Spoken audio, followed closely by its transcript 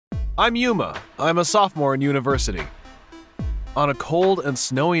I'm Yuma. I'm a sophomore in university. On a cold and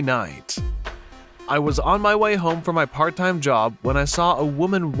snowy night, I was on my way home from my part-time job when I saw a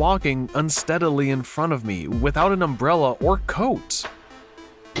woman walking unsteadily in front of me without an umbrella or coat.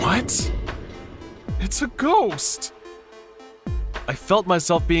 What? It's a ghost! I felt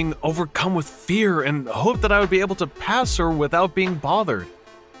myself being overcome with fear and hoped that I would be able to pass her without being bothered.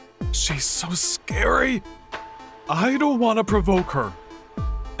 She's so scary. I don't want to provoke her.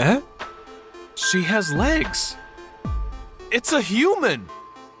 Eh? She has legs. It's a human.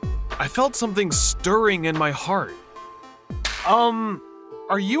 I felt something stirring in my heart.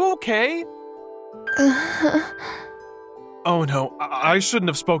 Are you okay? Oh no, I shouldn't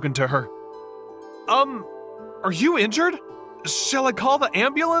have spoken to her. Are you injured? Shall I call the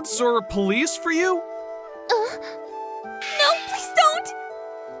ambulance or police for you? No, please don't!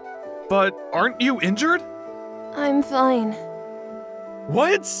 But aren't you injured? I'm fine.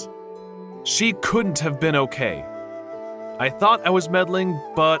 What? She couldn't have been okay. I thought I was meddling,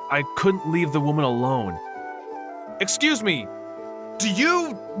 but I couldn't leave the woman alone. Excuse me, do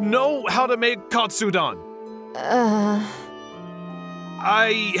you know how to make Katsudon?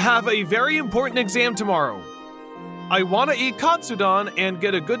 I have a very important exam tomorrow. I want to eat Katsudon and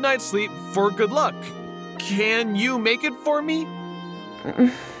get a good night's sleep for good luck. Can you make it for me?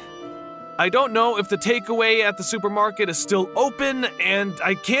 I don't know if the takeaway at the supermarket is still open, and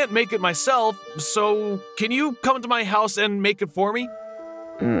I can't make it myself, so can you come to my house and make it for me?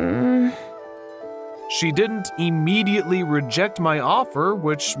 She didn't immediately reject my offer,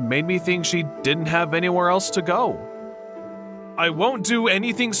 which made me think she didn't have anywhere else to go. I won't do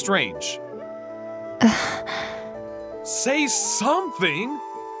anything strange. Say something!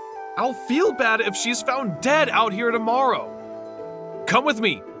 I'll feel bad if she's found dead out here tomorrow. Come with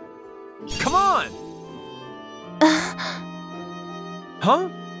me. Come on! Huh?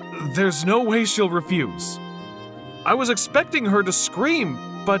 There's no way she'll refuse. I was expecting her to scream,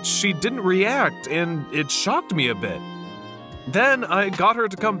 but she didn't react, and it shocked me a bit. Then I got her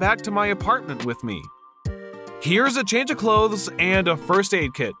to come back to my apartment with me. Here's a change of clothes and a first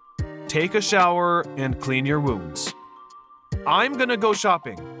aid kit. Take a shower and clean your wounds. I'm gonna go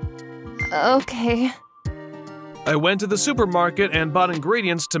shopping. Okay. I went to the supermarket and bought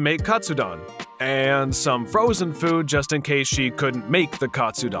ingredients to make Katsudon, and some frozen food just in case she couldn't make the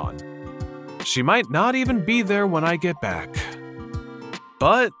Katsudon. She might not even be there when I get back.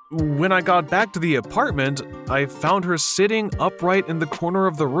 But when I got back to the apartment, I found her sitting upright in the corner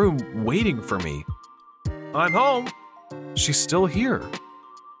of the room waiting for me. I'm home. She's still here.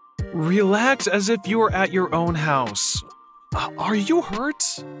 Relax as if you were at your own house. Are you hurt?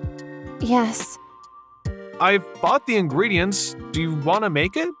 Yes. I've bought the ingredients. Do you want to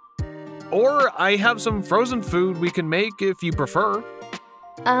make it? Or I have some frozen food we can make if you prefer.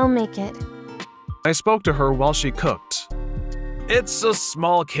 I'll make it. I spoke to her while she cooked. It's a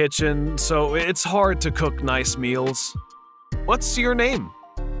small kitchen, so it's hard to cook nice meals. What's your name?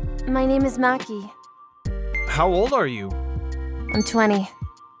 My name is Maki. How old are you? I'm 20.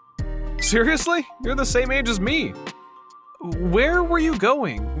 Seriously? You're the same age as me. Where were you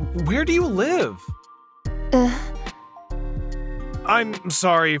going? Where do you live? I'm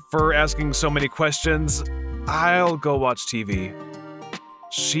sorry for asking so many questions. I'll go watch TV.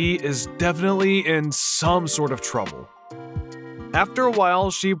 She is definitely in some sort of trouble. After a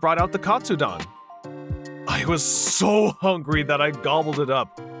while, she brought out the Katsudon. I was so hungry that I gobbled it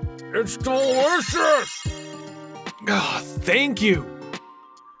up. It's delicious! Thank you.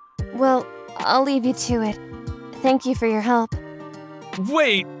 Well, I'll leave you to it. Thank you for your help.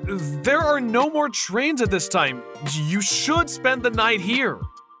 Wait, there are no more trains at this time. You should spend the night here.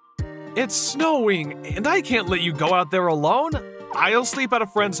 It's snowing, and I can't let you go out there alone. I'll sleep at a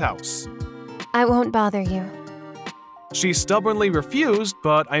friend's house. I won't bother you. She stubbornly refused,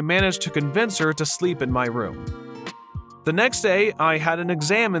 but I managed to convince her to sleep in my room. The next day, I had an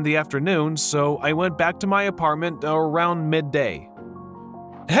exam in the afternoon, so I went back to my apartment around midday.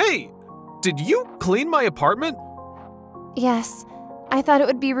 Hey, did you clean my apartment? Yes. I thought it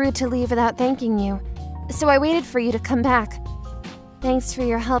would be rude to leave without thanking you, so I waited for you to come back. Thanks for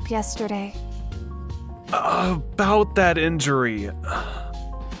your help yesterday. About that injury.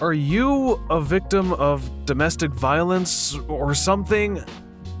 Are you a victim of domestic violence or something?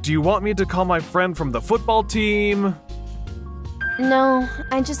 Do you want me to call my friend from the football team? No,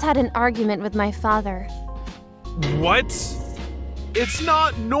 I just had an argument with my father. What? It's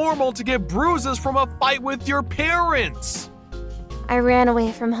not normal to get bruises from a fight with your parents! I ran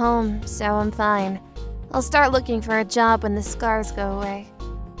away from home, so I'm fine. I'll start looking for a job when the scars go away.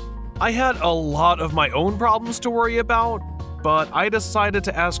 I had a lot of my own problems to worry about. but I decided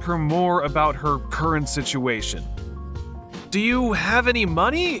to ask her more about her current situation. Do you have any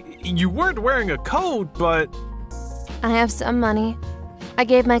money? You weren't wearing a coat, but... I have some money. I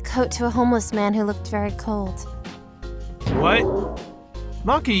gave my coat to a homeless man who looked very cold. What?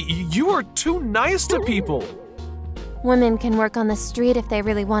 Maki, you are too nice to people. Women can work on the street if they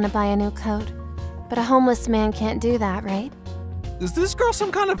really want to buy a new coat. But a homeless man can't do that, right? Is this girl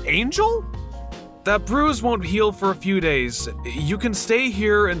some kind of angel? That bruise won't heal for a few days. You can stay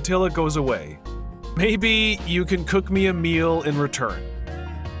here until it goes away. Maybe you can cook me a meal in return.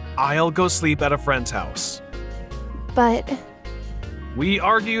 I'll go sleep at a friend's house. But... We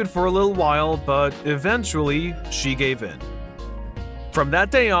argued for a little while, but eventually she gave in. From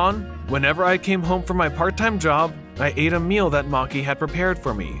that day on, whenever I came home from my part-time job, I ate a meal that Maki had prepared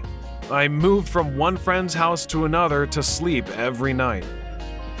for me. I moved from one friend's house to another to sleep every night.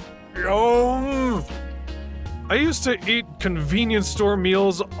 I used to eat convenience store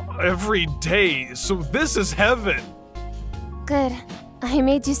meals every day, so this is heaven. Good. I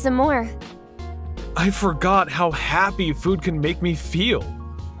made you some more. I forgot how happy food can make me feel.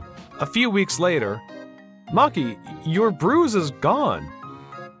 A few weeks later, Maki, your bruise is gone.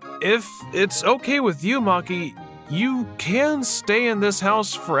 If it's okay with you, Maki, you can stay in this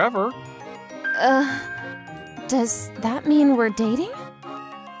house forever. Does that mean we're dating?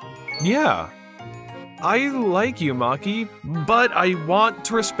 Yeah. I like you, Maki, but I want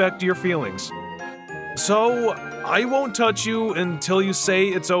to respect your feelings. So, I won't touch you until you say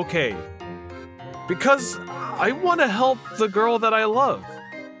it's okay. Because I want to help the girl that I love.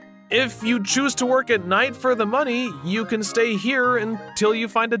 If you choose to work at night for the money, you can stay here until you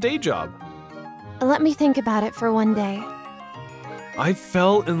find a day job. Let me think about it for one day. I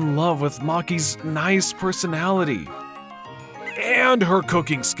fell in love with Maki's nice personality and her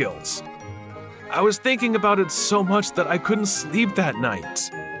cooking skills. I was thinking about it so much that I couldn't sleep that night.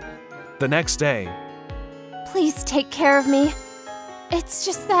 The next day... Please take care of me. It's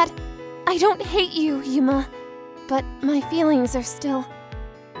just that I don't hate you, Yuma, but my feelings are still...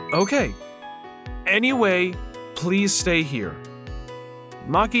 Okay. Anyway, please stay here.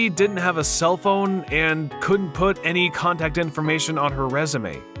 Maki didn't have a cell phone and couldn't put any contact information on her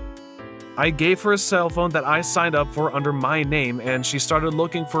resume. I gave her a cell phone that I signed up for under my name, and she started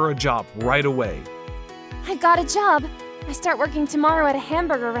looking for a job right away. I got a job. I start working tomorrow at a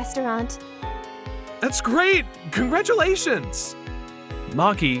hamburger restaurant. That's great! Congratulations!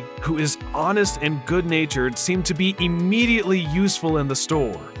 Maki, who is honest and good-natured, seemed to be immediately useful in the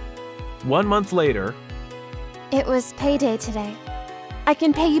store. 1 month later... It was payday today. I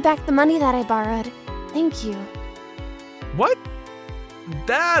can pay you back the money that I borrowed. Thank you. What?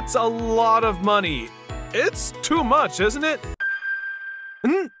 That's a lot of money. It's too much, isn't it?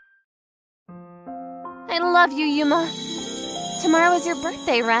 I love you, Yuma. Tomorrow is your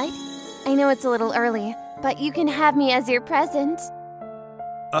birthday, right? I know it's a little early, but you can have me as your present.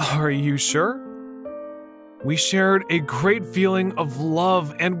 Are you sure? We shared a great feeling of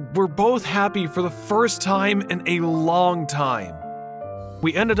love, and we're both happy for the first time in a long time.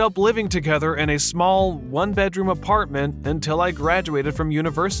 We ended up living together in a small, one-bedroom apartment until I graduated from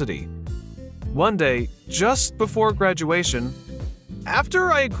university. One day, just before graduation,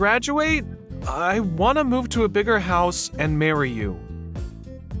 after I graduate, I want to move to a bigger house and marry you.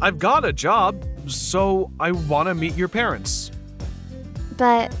 I've got a job, so I want to meet your parents.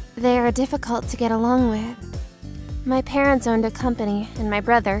 But they are difficult to get along with. My parents owned a company, and my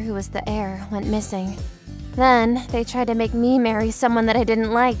brother, who was the heir, went missing. Then, they tried to make me marry someone that I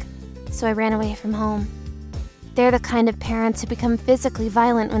didn't like, so I ran away from home. They're the kind of parents who become physically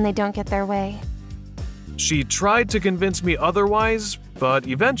violent when they don't get their way. She tried to convince me otherwise, but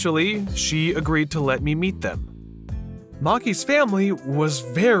eventually, she agreed to let me meet them. Maki's family was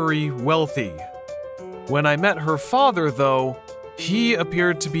very wealthy. When I met her father, though, he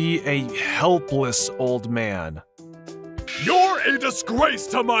appeared to be a helpless old man. You're a disgrace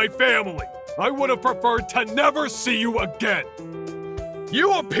to my family! I would have preferred to never see you again!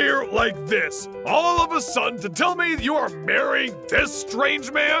 You appear like this, all of a sudden to tell me you are marrying this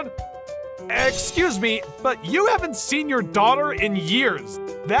strange man? Excuse me, but you haven't seen your daughter in years.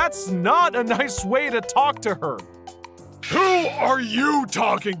 That's not a nice way to talk to her. Who are you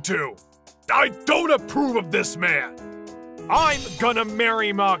talking to? I don't approve of this man. I'm gonna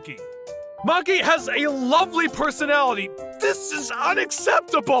marry Maki. Maki has a lovely personality. This is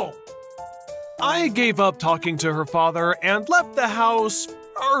unacceptable. I gave up talking to her father and left the house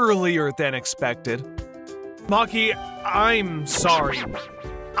earlier than expected. Maki, I'm sorry.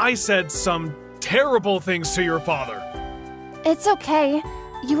 I said some terrible things to your father. It's okay.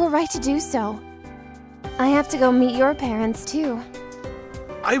 You were right to do so. I have to go meet your parents too.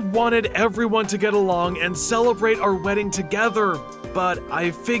 I wanted everyone to get along and celebrate our wedding together, but I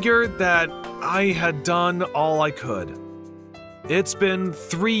figured that I had done all I could. It's been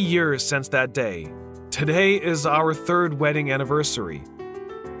 3 years since that day. Today is our 3rd wedding anniversary.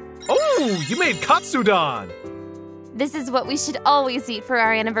 Oh, you made Katsudon! This is what we should always eat for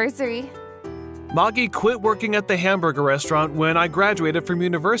our anniversary. Magi quit working at the hamburger restaurant when I graduated from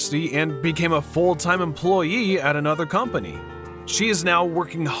university and became a full-time employee at another company. She is now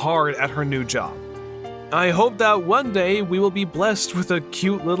working hard at her new job. I hope that one day we will be blessed with a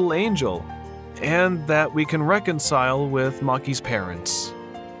cute little angel, and that we can reconcile with Maki's parents.